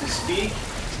Blaster-Tron as we speak.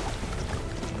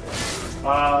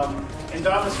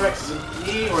 Indominus Rex is an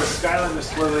E, or Skylanders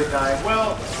slowly dying.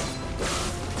 Well,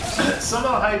 some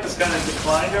of the hype has kind of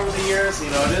declined over the years.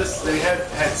 You know, they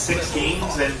have had 6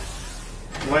 games, and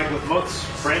like with most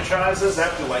franchises,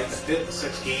 after like the 5th,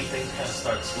 6th game, things kind of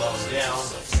start slowing down.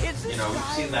 You know, we've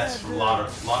seen that from a lot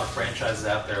of franchises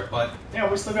out there, but yeah,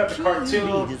 we still got the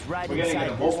cartoon. We're gonna get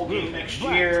a mobile game next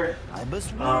year.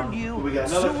 We got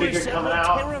another figure coming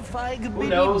out. Who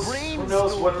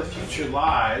knows what the future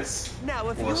lies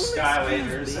for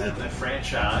Skylanders and the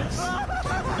franchise.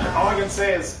 All I can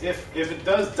say is, if it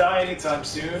does die anytime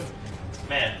soon,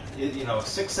 man, you know,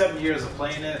 6-7 years of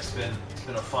playing it, it's been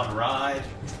a fun ride.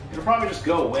 It'll probably just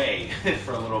go away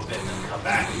for a little bit and then come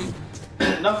back.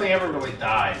 Nothing ever really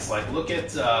dies. Like, look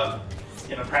at,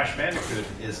 you know, Crash Bandicoot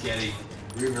is getting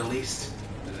re-released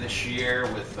this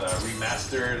year with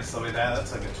remastered and stuff like that.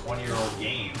 That's like a 20-year-old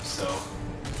game, so.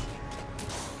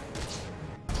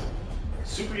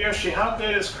 Super Yoshi, how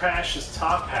good is Crash's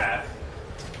top path?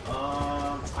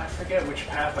 I forget which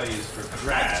path I used for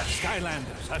Crash.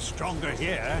 Skylanders are stronger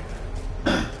here.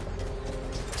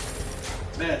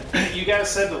 Man, you guys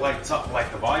said that like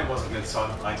the volume wasn't good, so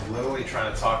I'm like literally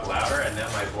trying to talk louder, and then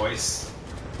my voice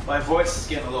is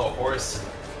getting a little hoarse and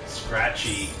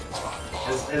scratchy.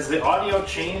 Has the audio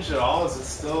changed at all? Is it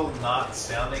still not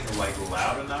sounding like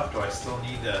loud enough? Do I still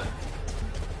need to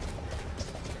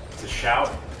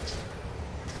shout?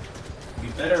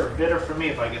 It'd be better for me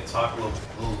if I could talk a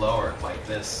little lower like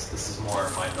this. This is more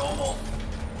my normal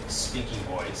speaking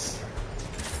voice.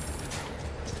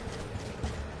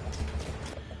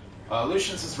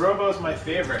 Lucian says Robo's my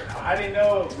favorite. How do you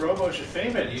know Robo's your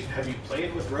favorite? Have you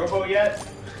played with Robo yet?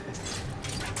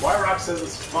 Y-Rock says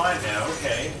it's fine now.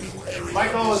 Okay. My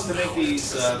goal is to make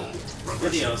these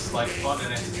videos like fun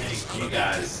and entertaining for you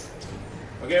guys.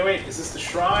 Okay, wait. Is this the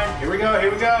shrine? Here we go.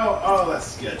 Here we go. Oh,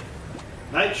 that's good.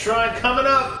 Night Shrine coming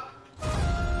up.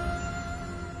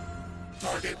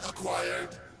 Target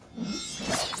acquired.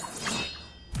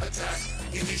 Attack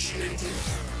initiated.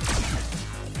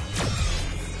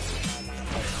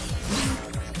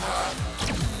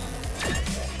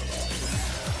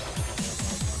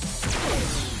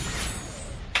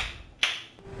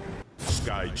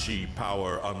 Sky Chi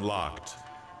power unlocked.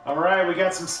 Alright, we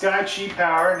got some Sky Chi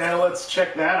power. Now let's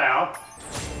check that out.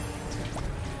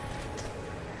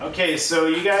 Okay, so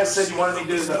you guys said you wanted me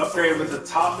to do the upgrade with the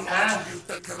top path.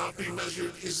 That cannot be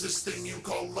measured is this thing you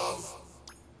call love.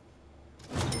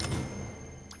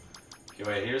 Okay,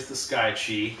 wait, here's the Sky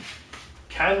Chi.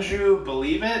 Can you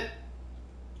believe it?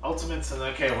 Ultimates, and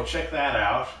okay, we'll check that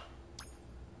out.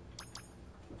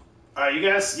 You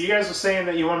guys were saying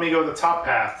that you want me to go with the top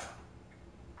path.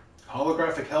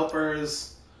 Holographic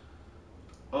helpers.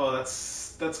 Oh,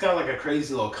 that's got like a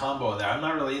crazy little combo in there. I'm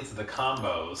not really into the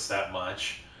combos that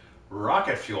much.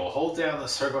 Rocket fuel. Hold down the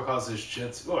circle causes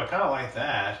jets. Oh, I kind of like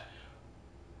that.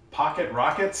 Pocket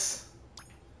rockets.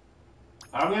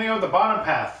 I'm gonna go with the bottom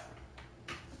path.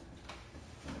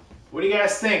 What do you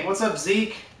guys think? What's up,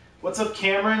 Zeke? What's up,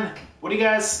 Cameron? What do you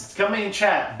guys, tell me in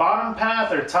chat, bottom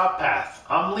path or top path?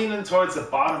 I'm leaning towards the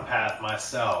bottom path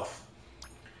myself.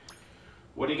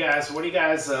 What do you guys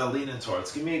leaning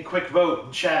towards? Give me a quick vote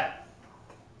in chat.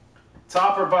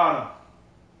 Top or bottom?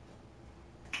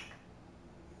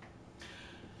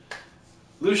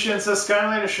 Lucian says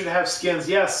Skylanders should have skins.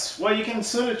 Yes. Well, you can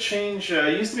sort of change, you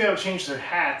used to be able to change their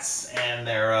hats and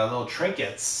their little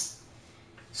trinkets.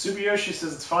 Super Yoshi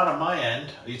says it's fine on my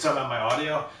end. Are you talking about my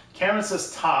audio? Cameron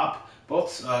says top.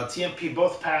 Both TMP,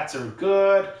 both paths are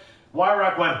good.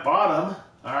 Y-Rock went bottom.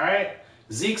 All right.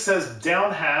 Zeke says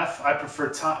down half. I prefer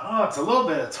top. Oh, it's a little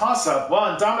bit of toss-up. Well,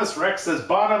 and Domus Rex says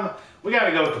bottom. We got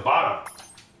to go with the bottom.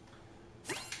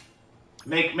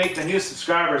 Make the new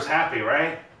subscribers happy,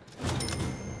 right?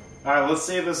 All right, let's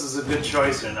see if this is a good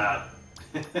choice or not.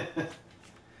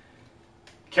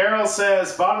 Carol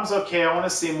says bottom's okay. I want to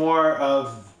see more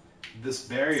of this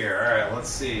barrier. All right, let's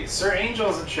see. Sir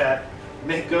Angel's in chat.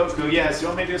 Make Goku. Yes, you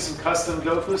want me to do some custom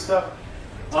Goku stuff?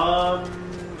 All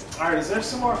right, is there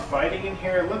some more fighting in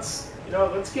here? Let's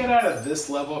get out of this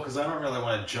level because I don't really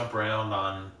want to jump around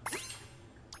on,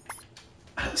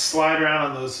 slide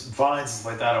around on those vines and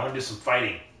stuff like that. I want to do some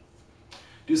fighting.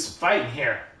 Do some fighting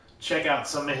here. Check out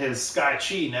some of his Sky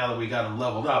Chi now that we got him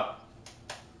leveled up.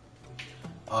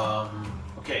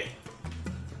 Okay,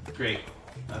 great.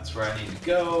 That's where I need to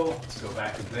go. Let's go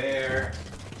back to there.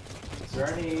 Is there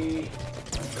any?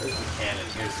 Where's the cannon?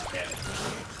 Here's the cannon.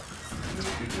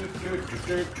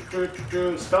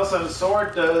 Spellstone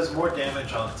Sword does more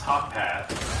damage on the top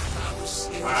path.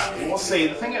 Alright, we'll see.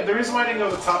 The reason why I didn't go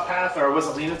to the top path, or I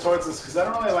wasn't leaning towards this, because I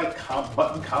don't really like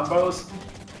button combos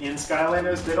in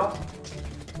Skylanders. They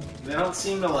don't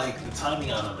seem to like, the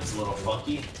timing on them is a little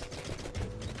funky.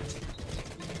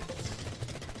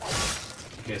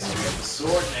 Okay, so we got the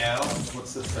sword now.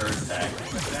 What's the third attack?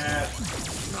 That.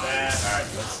 Alright,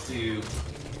 let's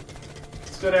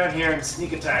go down here and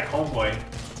sneak attack homeboy.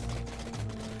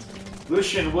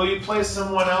 Lucian, will you play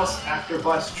someone else after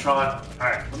Blaster-Tron?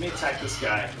 Alright, let me attack this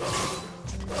guy.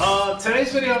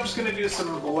 Today's video I'm just going to do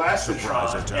some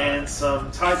Blaster-Tron and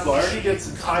some Tidepool. I already did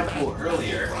some Tidepool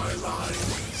earlier.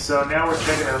 So now we're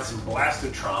checking out some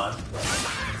Blaster-Tron.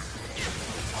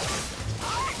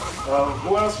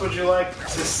 Who else would you like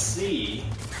to see?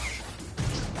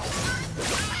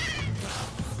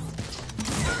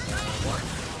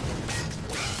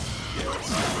 Yeah,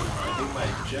 I think my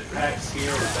jetpacks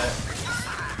here, is that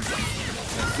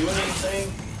doing anything?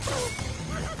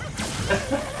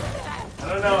 I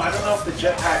don't know if the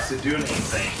jetpacks are doing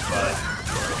anything, but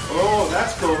oh,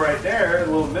 that's cool right there. A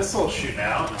little missile shooting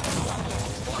out. I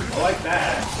like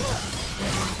that.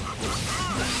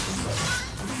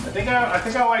 I think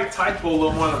I like Tidepool a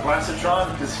little more than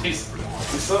Blaster-Tron because he's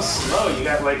so slow. You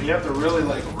have to really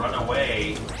like run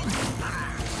away to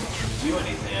do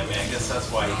anything. I mean, I guess that's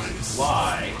why he can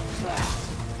fly.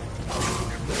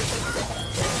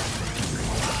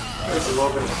 There's a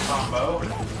little bit of a combo.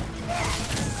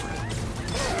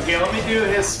 Okay, let me do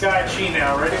his Sky Chi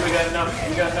now. Ready? We got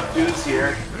enough dudes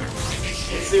here.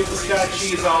 Let's see what the Sky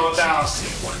Chi is all about.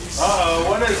 Uh-oh,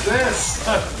 what is this?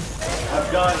 I've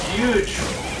gone huge.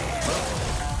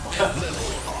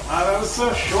 That was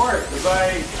so short. Was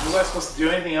I supposed to do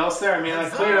anything else there? I mean, I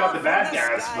cleared out the bad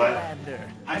guys, but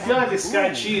I feel like the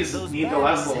Sky Chis need to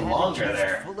last a little longer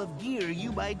there.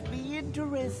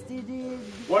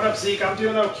 What up, Zeke? I'm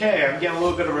doing okay. I'm getting a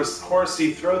little bit of a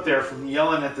horsey throat there from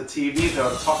yelling at the TV,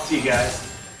 though, to talk to you guys.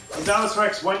 Adonis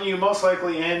Rex, when you most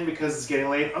likely end because it's getting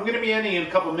late. I'm going to be ending in a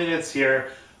couple minutes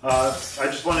here. I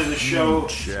just wanted to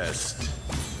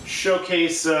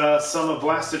showcase some of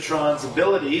Blaster-Tron's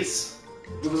abilities.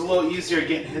 It was a little easier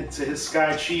getting into his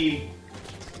Sky Chi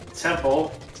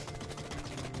temple.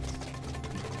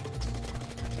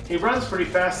 He runs pretty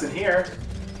fast in here.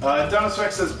 Adonis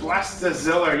Rex says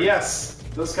Blaster-Zilla. Yes,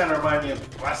 those kind of remind me of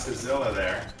Blaster-Zilla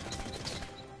there.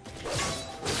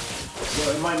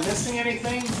 So, am I missing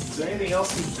anything? Is there anything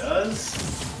else he does?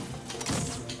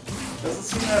 Doesn't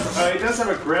seem to have. He does have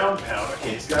a ground pound.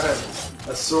 Okay, he's got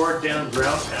a sword down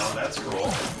ground pound. That's cool.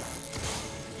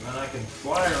 And then I can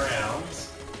fly around.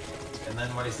 And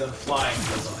then when he's done flying, he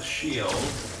goes on the shield.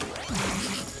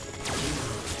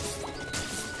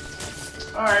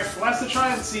 Alright,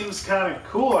 Blaster-Tron seems kind of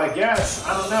cool, I guess.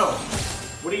 I don't know.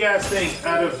 What do you guys think?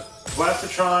 Out of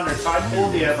Blaster-Tron or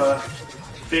Tidepool, do you have a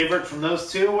favorite from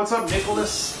those two? What's up,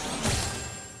 Nicholas?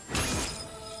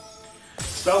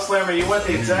 Spell Slammer, you went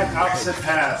the exact opposite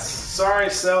path. Sorry,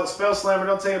 Spell Slammer,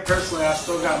 don't take it personally. I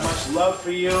still got much love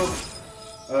for you.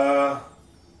 Let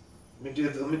me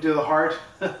do the heart.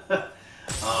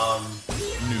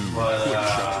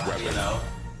 You know,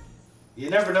 you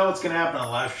never know what's gonna happen on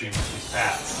live stream with these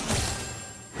paths.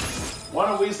 One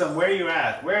of Wisdom, where are you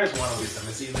at? Where is One of Wisdom?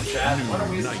 Is he in the chat? One of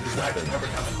Wisdom does not never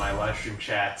come in my live stream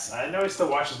chats. I know he still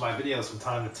watches my videos from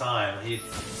time to time. He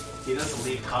doesn't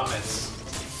leave comments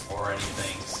or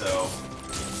anything, so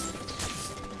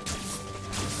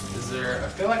is there? I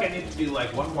feel like I need to do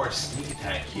like one more sneak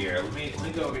attack here. Let me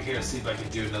go over here and see if I can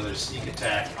do another sneak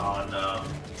attack on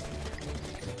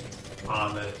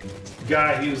the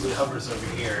guy who usually hovers over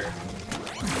here.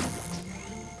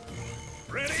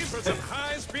 Ready for some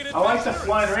high-speed I like the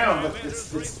flying around, but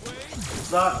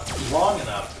it's not long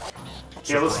enough.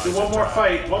 Okay, let's do one more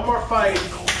fight. One more fight.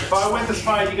 If I win this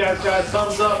fight, you guys got a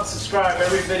thumbs up and subscribe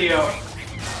every video.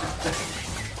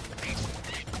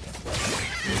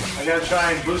 I gotta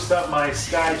try and boost up my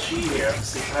Sky Chi here.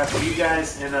 So I put you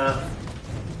guys in a...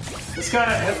 This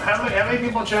kind of... How many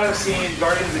people in chat have seen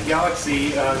Guardians of the Galaxy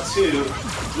 2?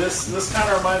 This kind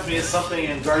of reminds me of something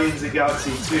in Guardians of the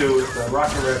Galaxy 2 with the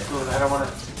Rocket Raccoon. I don't want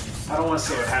to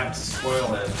say what happens to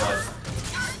spoil it, but it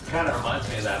kind of reminds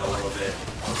me of that a little bit.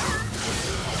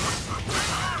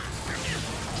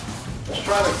 Let's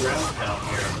try the ground pound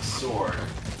here on the sword.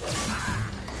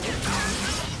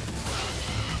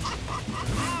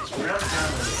 Ground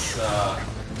pound is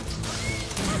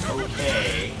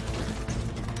okay.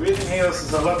 Breathing Halo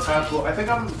says I love Tidepool. I think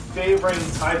I'm favoring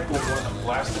Tidepool more than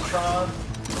Blaster-Tron.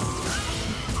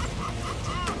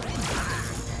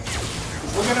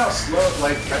 Look at how slow,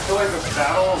 like, I feel like this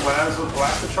battle, when I was with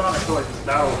Blaster-Tron, I feel like this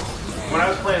battle, when I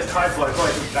was playing as Tidepool, I feel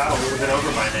like this battle would have been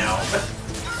over by now.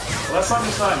 Unless I'm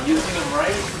just not using them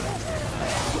right.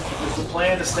 Is the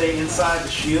plan to stay inside the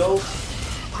shield?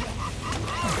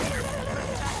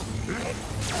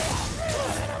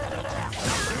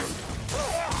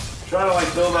 Trying to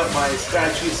like build up my Sky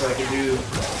Chi so I can do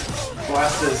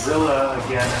Blastazilla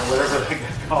again, or whatever the heck I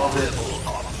called it.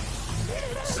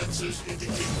 Sensors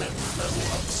indicate that level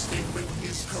of statement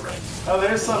is correct. Oh,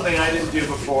 there's something I didn't do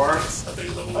before.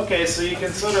 Okay, so you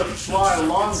can sort of fly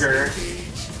longer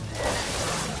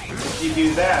if you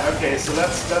do that. Okay, so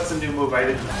that's a new move I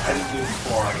didn't do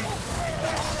before.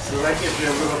 So that gives you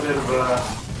a little bit of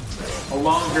a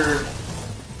longer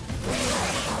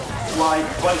flight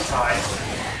time.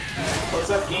 What's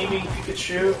up, Gaming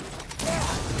Pikachu?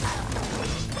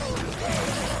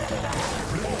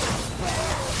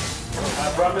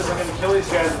 Problem is I'm going to kill these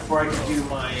guys before I can do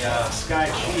my Sky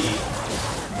Chi.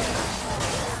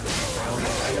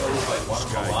 I gotta lose like one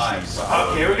of them alive. So,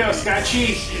 okay, here we go, Sky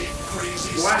Chi!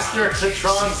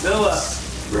 Blaster-Tronzilla!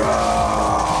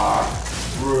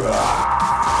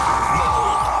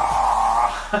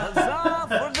 Huzzah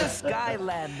for the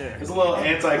Skylanders! It's a little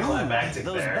anticlimactic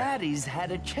Those there. baddies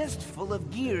had a chest full of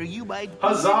gear you might...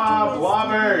 Huzzah,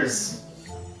 blobbers!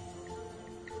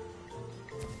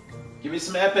 Give me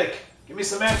some epic! Give me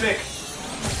some epic!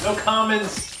 No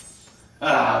commons!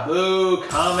 Ah, boo,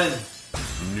 common!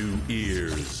 New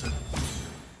ears.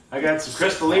 I got some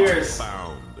crystal ears.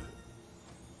 Found.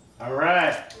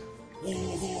 Alright.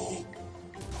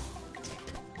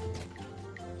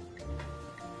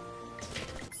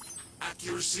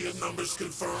 Accuracy of numbers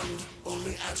confirmed.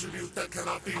 Only attribute that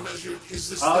cannot be measured is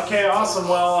this. Okay, awesome.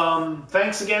 Well,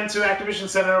 thanks again to Activision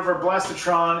sending over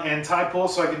Blaster-Tron and Tidepool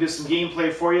so I can do some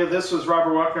gameplay for you. This was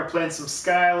Robert Walker playing some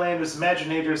Skylanders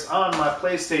Imaginators on my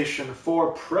PlayStation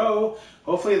 4 Pro.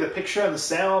 Hopefully the picture and the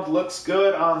sound looks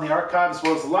good on the archive as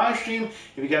well as the live stream.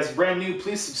 If you guys are brand new,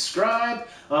 please subscribe.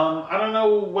 I don't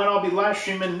know when I'll be live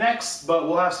streaming next, but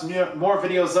we'll have some more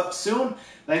videos up soon.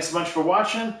 Thanks so much for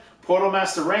watching. Portal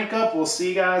Master Rank Up. We'll see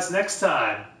you guys next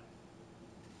time.